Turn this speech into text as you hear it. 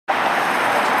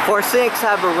Four sinks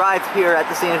have arrived here at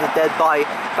the scene of the dead body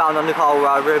found on the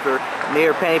Colorado River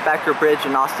near Pennypacker Bridge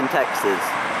in Austin, Texas.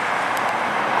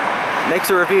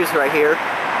 Mixerr Reviews right here.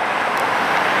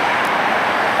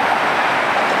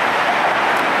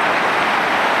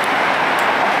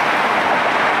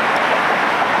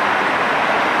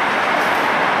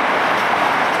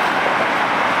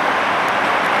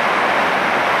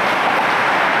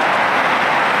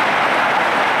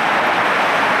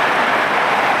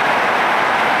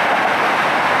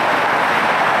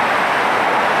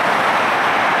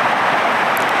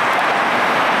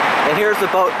 And here's the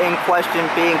boat in question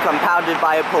being compounded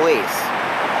by police.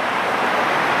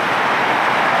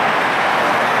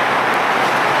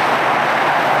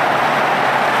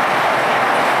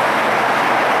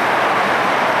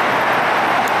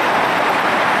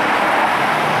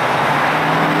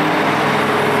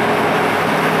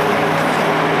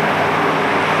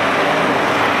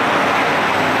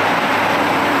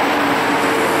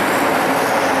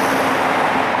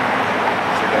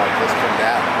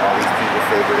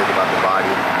 Favorited about the body,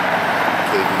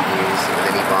 KB News, and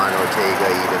then Yvonne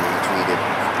Ortega even retweeted.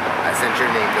 I sent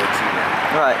your name there too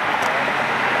now. Right.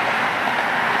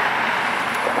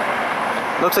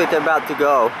 Looks like they're about to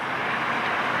go.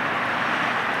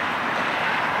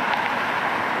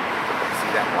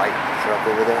 See that white truck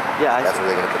over there? Yeah, that's where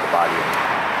they're gonna put the body in.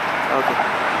 Okay.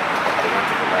 They went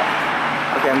to the left.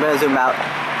 Okay, I'm gonna zoom out.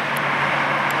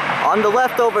 On the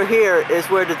left over here is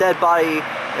where the dead body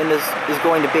in this is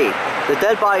going to be. The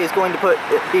dead body is going to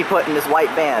be put in this white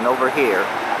van over here.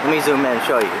 Let me zoom in and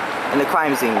show you. In the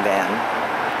crime scene van.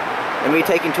 And be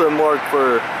taken to a morgue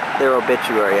for their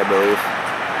obituary, I believe.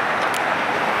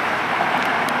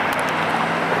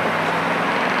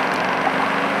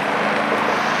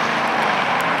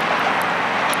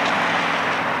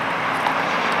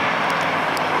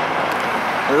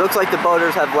 It looks like the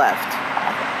boaters have left.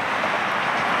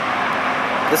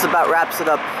 This about wraps it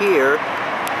up here.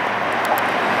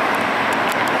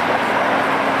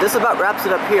 This about wraps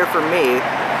it up here for me,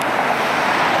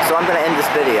 so I'm going to end this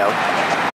video.